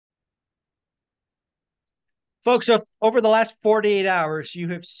Folks, over the last 48 hours, you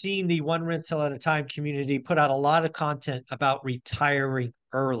have seen the One Rental at a Time community put out a lot of content about retiring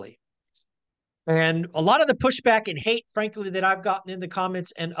early. And a lot of the pushback and hate, frankly, that I've gotten in the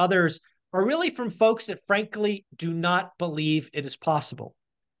comments and others are really from folks that, frankly, do not believe it is possible.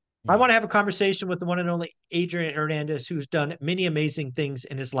 I Hmm. want to have a conversation with the one and only Adrian Hernandez, who's done many amazing things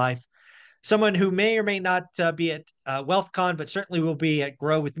in his life. Someone who may or may not be at WealthCon, but certainly will be at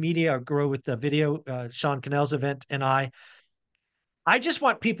Grow with Media or Grow with the Video, Sean Cannell's event, and I just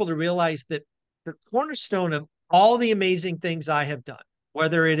want people to realize that the cornerstone of all the amazing things I have done,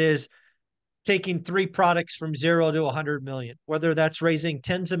 whether it is taking three products from 0 to 100 million, whether that's raising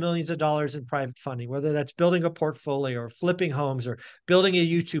tens of millions of dollars in private funding, whether that's building a portfolio or flipping homes or building a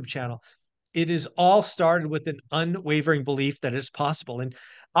YouTube channel, it is all started with an unwavering belief that it's possible. And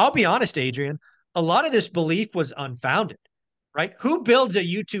I'll be honest, Adrian, a lot of this belief was unfounded, right? Who builds a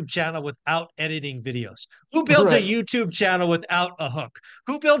YouTube channel without editing videos? Who builds a Right. YouTube channel without a hook?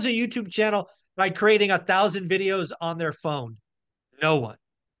 Who builds a YouTube channel by creating 1,000 videos on their phone? No one. I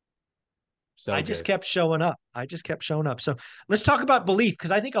So just good. kept showing up. I just kept showing up. So let's talk about belief because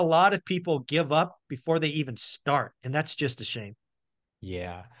I think a lot of people give up before they even start. And that's just a shame.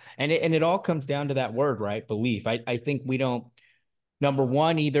 Yeah. And it all comes down to that word, right? Belief. I think we don't, number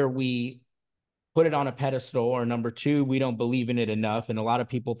one, either we put it on a pedestal, or number two, we don't believe in it enough. And a lot of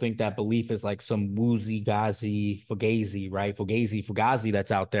people think that belief is like some woozy, gazi, fugazi, right? Fugazi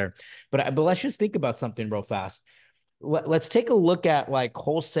that's out there. But let's just think about something real fast. Let's take a look at like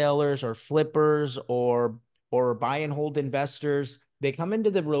wholesalers or flippers or buy and hold investors. They come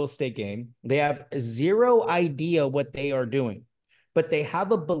into the real estate game. They have zero idea what they are doing, but they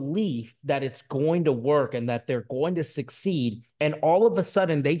have a belief that it's going to work and that they're going to succeed. And all of a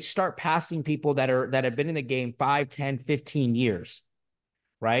sudden they start passing people that have been in the game 5, 10, 15 years,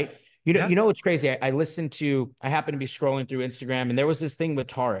 right? Yeah. What's crazy? I happened to be scrolling through Instagram, and there was this thing with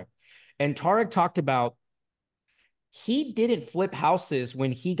Tarek. And Tarek talked about he didn't flip houses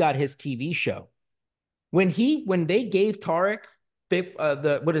when he got his TV show. When they gave Tarek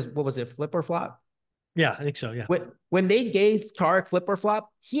what was it, flip or flop? Yeah. I think so. Yeah. When they gave Tarek flip or flop,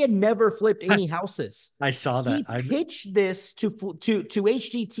 he had never flipped any houses. I saw that. He pitched this to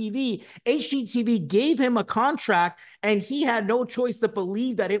HGTV. HGTV gave him a contract, and he had no choice to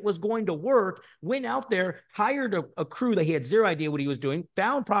believe that it was going to work. Went out there, hired a crew that he had zero idea what he was doing,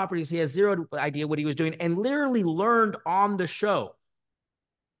 found properties he has zero idea what he was doing, and literally learned on the show.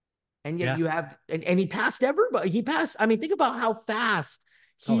 And yet Yeah. you have and he passed everybody. He passed. I mean, think about how fast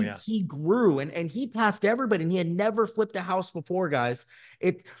Oh, he yeah. he grew, and he passed everybody, and he had never flipped a house before, guys.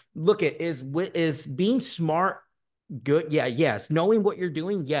 It look it is being smart good. Yeah, yes. Knowing what you're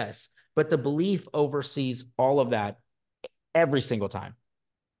doing, yes. But the belief oversees all of that every single time.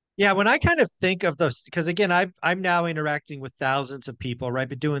 Yeah. When I kind of think of those, because again, I'm now interacting with thousands of people, right?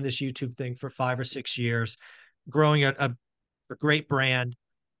 Been doing this YouTube thing for 5 or 6 years, growing a great brand.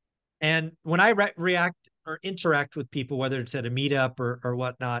 And when I react or interact with people, whether it's at a meetup or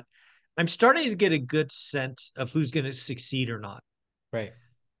whatnot, I'm starting to get a good sense of who's going to succeed or not. Right.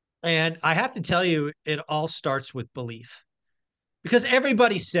 And I have to tell you, it all starts with belief because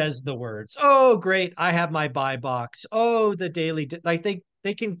everybody says the words, "Oh, great, I have my buy box. Oh, the daily," like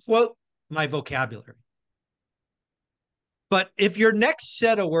they can quote my vocabulary. But if your next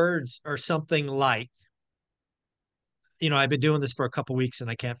set of words are something like, I've been doing this for a couple weeks and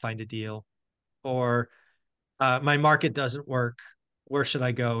I can't find a deal, or my market doesn't work, where should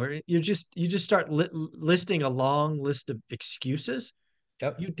I go? Or you just start listing a long list of excuses.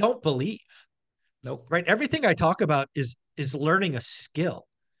 Yep. You don't believe, Nope. right? Everything I talk about is learning a skill.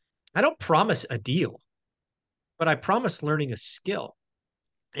 I don't promise a deal, but I promise learning a skill.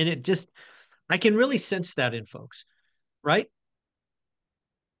 And I can really sense that in folks, right?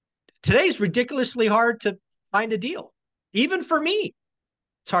 Today's ridiculously hard to find a deal. Even for me,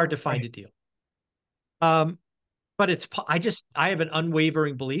 it's hard to find a Right. deal. Um, but I have an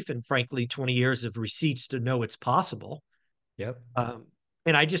unwavering belief and frankly 20 years of receipts to know it's possible. Yep. Um,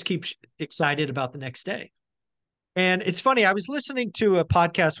 and I just keep excited about the next day. And it's funny, I was listening to a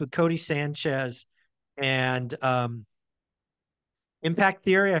podcast with Cody Sanchez and Impact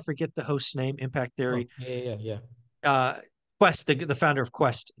Theory. I forget the host's name, Impact Oh, Theory. yeah, yeah, yeah. Uh, Quest, the founder of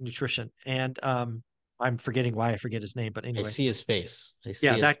Quest Nutrition. And I'm forgetting why I forget his name, but I anyway, see his face. I yeah, see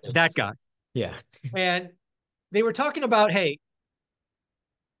his that face. guy. Yeah. And they were talking about, hey,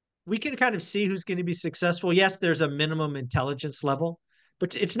 we can kind of see who's going to be successful. Yes, there's a minimum intelligence level,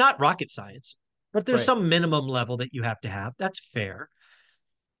 but it's not rocket science. But there's Right. some minimum level that you have to have. That's fair.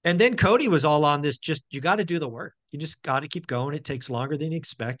 And then Cody was all on this, just you got to do the work. You just got to keep going. It takes longer than you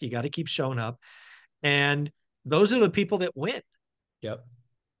expect. You got to keep showing up. And those are the people that win. Yep.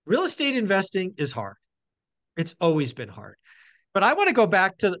 Real estate investing is hard. It's always been hard. But I want to go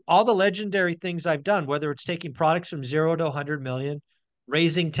back to all the legendary things I've done, whether it's taking products from 0 to 100 million,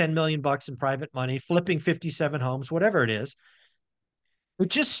 raising 10 million bucks in private money, flipping 57 homes, whatever it is. It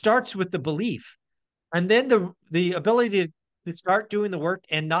just starts with the belief, and then the ability to start doing the work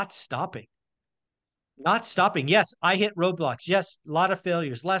and not stopping. Not stopping. Yes, I hit roadblocks. Yes, a lot of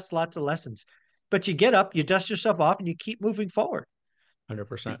failures, lots of lessons. But you get up, you dust yourself off, and you keep moving forward.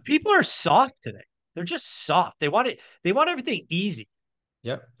 100%. People are soft today. They're just soft. They want it, they want everything easy.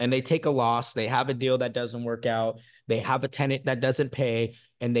 Yep. And they take a loss. They have a deal that doesn't work out. They have a tenant that doesn't pay,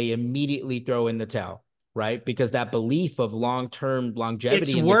 and they immediately throw in the towel, right? Because that belief of long-term It's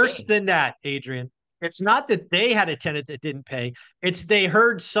longevity in the worse game. than that, Adrian. It's not that they had a tenant that didn't pay. It's they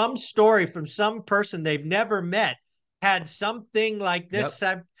heard some story from some person they've never met had something like Yep. this.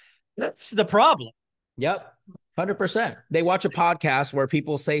 That's the problem. Yep. 100%. They watch a podcast where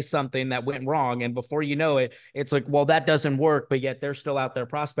people say something that went wrong, and before you know it, it's like, well, that doesn't work, but yet they're still out there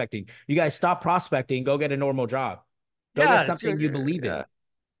prospecting. You guys stop prospecting, go get a normal job. Go get Yeah, something you believe in.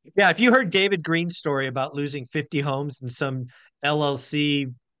 yeah. If you heard David Green's story about losing 50 homes in some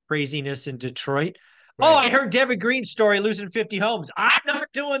LLC craziness in Detroit, oh, Right. I heard David Green's story losing 50 homes. I'm not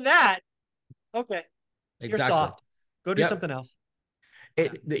doing that. Okay, you're Exactly. soft. Go do Yep. something else.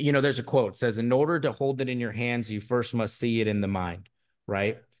 There's a quote. It says, in order to hold it in your hands, you first must see it in the mind,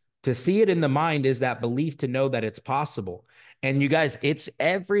 right? To see it in the mind is that belief to know that it's possible. And you guys, this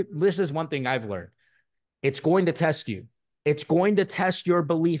is one thing I've learned. It's going to test you. It's going to test your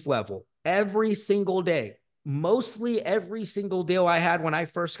belief level every single day. Mostly every single deal I had when I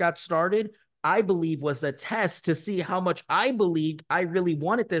first got started, I believe was a test to see how much I believed I really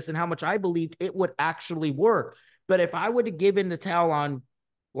wanted this and how much I believed it would actually work. But if I would have given the towel on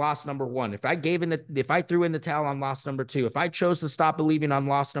loss number one, if I threw in the towel on loss number two, if I chose to stop believing on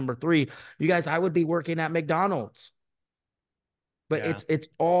loss number three, you guys, I would be working at McDonald's. But Yeah. it's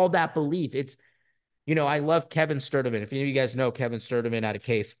all that belief. I love Kevin Sturdivant. If any of you guys know Kevin Sturdivant out of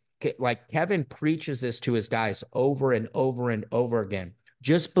Case, like Kevin preaches this to his guys over and over and over again.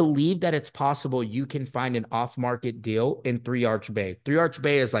 Just believe that it's possible you can find an off-market deal in Three Arch Bay. Three Arch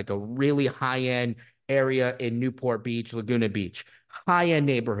Bay is like a really high-end area in Newport Beach, Laguna Beach, high-end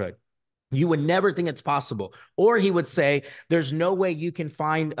neighborhood. You would never think it's possible. Or he would say, there's no way you can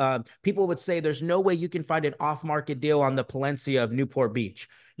find, people would say, there's no way you can find an off market deal on the Palencia of Newport Beach.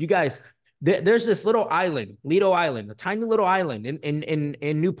 You guys, there's this little island, Lido Island, a tiny little island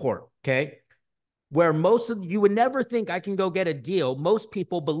in Newport, okay? Where you would never think I can go get a deal. Most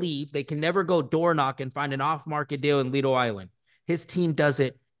people believe they can never go door knock and find an off market deal in Lido Island. His team does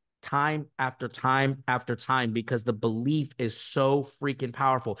it time after time after time because the belief is so freaking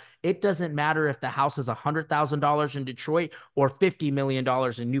powerful. It doesn't matter if the house is $100,000 in Detroit or $50 million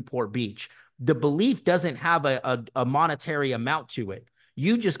in Newport Beach. The belief doesn't have a monetary amount to it.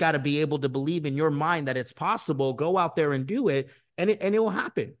 You just got to be able to believe in your mind that it's possible. Go out there and do it, and it will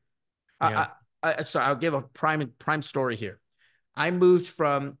happen. Yeah. So I'll give a prime story here. I moved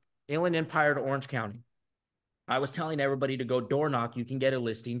from Inland Empire to Orange County. I was telling everybody to go door knock. You can get a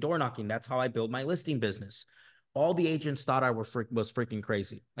listing door knocking. That's how I build my listing business. All the agents thought I was freaking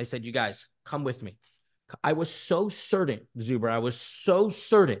crazy. I said, you guys, come with me. I was so certain, Zuber, I was so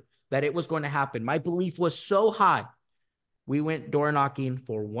certain that it was going to happen. My belief was so high. We went door knocking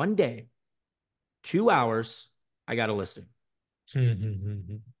for one day, 2 hours. I got a listing.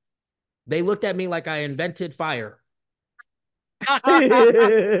 They looked at me like I invented fire.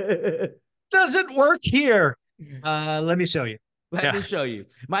 Doesn't work here. Let me show you. Let me show you.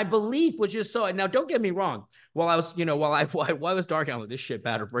 My belief was just so. Now, don't get me wrong. While I was, while I was dark, I'm like, this shit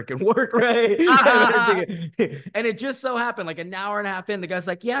better freaking work, right? And it just so happened, like an hour and a half in, the guy's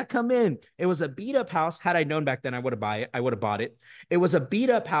like, "Yeah, come in." It was a beat up house. Had I known back then, I would have buy it. I would have bought it. It was a beat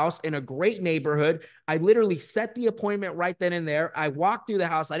up house in a great neighborhood. I literally set the appointment right then and there. I walked through the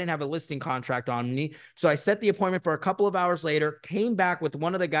house. I didn't have a listing contract on me, so I set the appointment for a couple of hours later. Came back with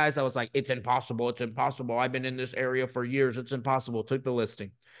one of the guys. I was like, "It's impossible. It's impossible. I've been in this area for years. It's impossible." Took the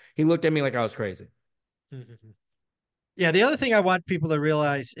listing. He looked at me like I was crazy. Yeah, the other thing I want people to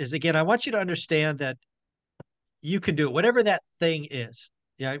realize is, again, I want you to understand that you can do it, whatever that thing is.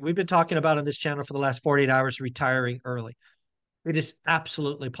 Yeah, we've been talking about on this channel for the last 48 hours retiring early. It is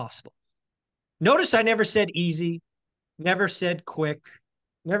absolutely possible. Notice I never said easy, never said quick,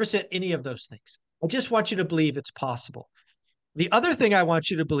 never said any of those things. I just want you to believe it's possible. The other thing I want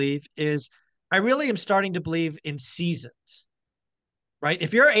you to believe is I really am starting to believe in seasons, right?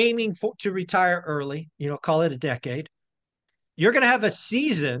 If you're aiming to retire early, call it a decade, you're going to have a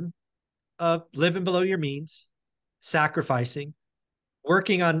season of living below your means, sacrificing,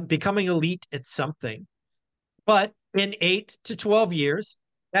 working on becoming elite at something. But in 8 to 12 years,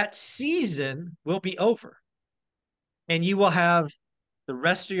 that season will be over and you will have the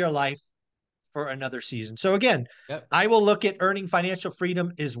rest of your life for another season. So again, Yep. I will look at earning financial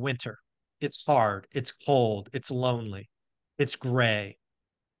freedom is winter. It's hard, it's cold, it's lonely, it's gray.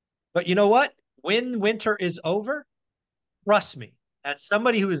 But you know what? When winter is over, trust me, as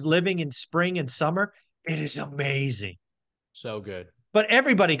somebody who is living in spring and summer, it is amazing. So good. But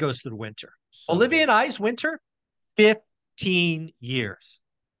everybody goes through winter. So Olivia good. and I's winter, 15 years.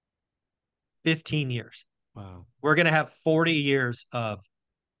 15 years. Wow. We're going to have 40 years of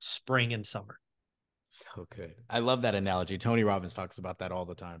spring and summer. So good. I love that analogy. Tony Robbins talks about that all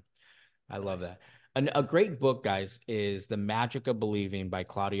the time. I love Nice. that. A great book, guys, is The Magic of Believing by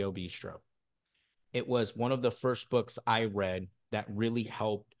Claudio Bistro. It was one of the first books I read that really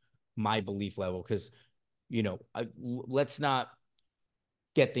helped my belief level because, let's not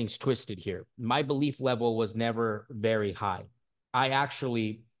get things twisted here. My belief level was never very high. I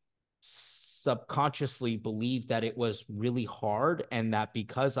actually subconsciously believed that it was really hard and that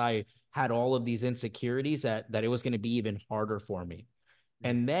because I had all of these insecurities that it was going to be even harder for me.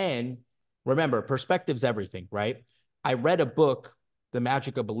 And then remember, perspective's everything, right? I read a book, The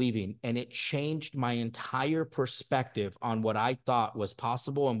Magic of Believing, and it changed my entire perspective on what I thought was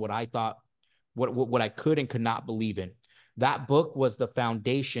possible and what I thought, what I could and could not believe in. That book was the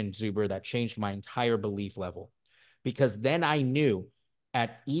foundation, Zuber, that changed my entire belief level. Because then I knew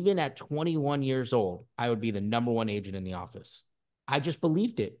even at 21 years old, I would be the number one agent in the office. I just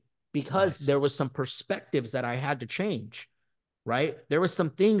believed it because Nice. there was some perspectives that I had to change, right? There were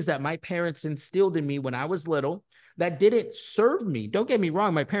some things that my parents instilled in me when I was little that didn't serve me. Don't get me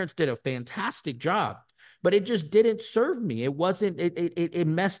wrong. My parents did a fantastic job, but it just didn't serve me. It wasn't, it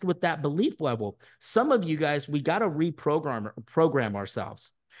messed with that belief level. Some of you guys, we got to program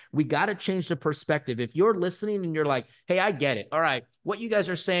ourselves. We got to change the perspective. If you're listening and you're like, hey, I get it. All right. What you guys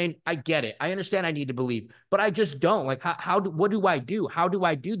are saying, I get it. I understand I need to believe, but I just don't. Like, what do I do? How do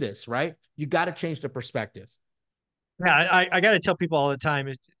I do this? Right? You got to change the perspective. Yeah, I got to tell people all the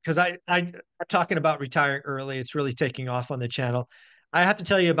time because I'm talking about retiring early. It's really taking off on the channel. I have to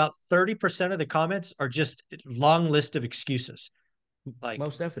tell you about 30% of the comments are just long list of excuses. Like,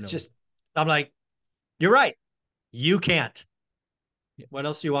 Most definitely. just, I'm like, you're right. You can't. Yeah. What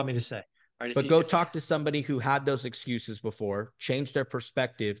else do you want me to say? All right. But go talk to somebody who had those excuses before, changed their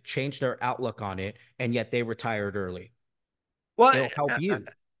perspective, changed their outlook on it, and yet they retired early. Well, It'll help you.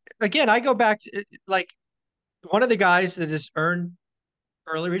 again, I go back to like one of the guys that has earned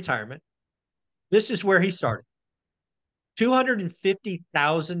early retirement. This is where he started.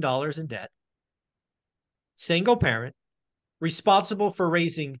 $250,000 in debt, single parent, responsible for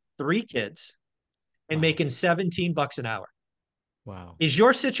raising 3 kids and Wow. making $17 an hour. Wow. Is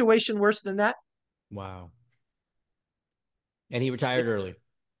your situation worse than that? Wow. And he retired And early.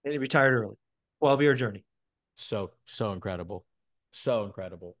 he retired early. 12-year journey. So incredible. So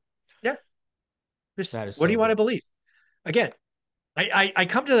incredible. Yeah. Just That is what do so you want to good. believe? Again, I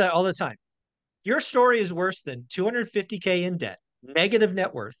come to that all the time. Your story is worse than 250K in debt, negative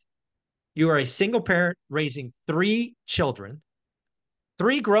net worth. You are a single parent raising 3 children,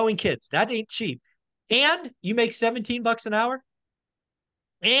 3 growing kids. That ain't cheap. And you make $17 an hour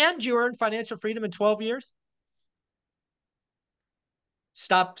and you earn financial freedom in 12 years.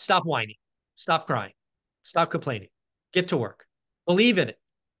 Stop whining. Stop crying. Stop complaining. Get to work. Believe in it.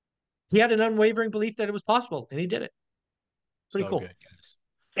 He had an unwavering belief that it was possible and he did it. Pretty So cool. good, guys.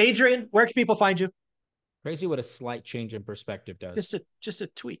 Adrian, where can people find you? Crazy what a slight change in perspective does. Just a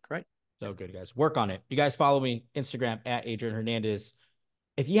tweak, right? So good, guys. Work on it. You guys follow me Instagram at Adrian Hernandez.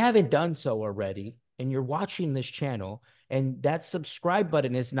 If you haven't done so already and you're watching this channel and that subscribe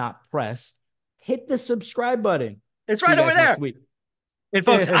button is not pressed, hit the subscribe button. It's See you right over guys next there. week. And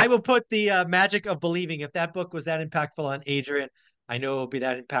folks, I will put the magic of believing. If that book was that impactful on Adrian, I know it will be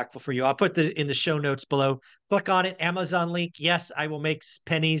that impactful for you. I'll put the in the show notes below. Click on it. Amazon link. Yes, I will make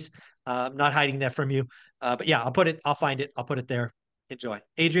pennies. I'm not hiding that from you. But yeah, I'll put it. I'll find it. I'll put it there. Enjoy.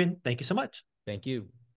 Adrian, thank you so much. Thank you.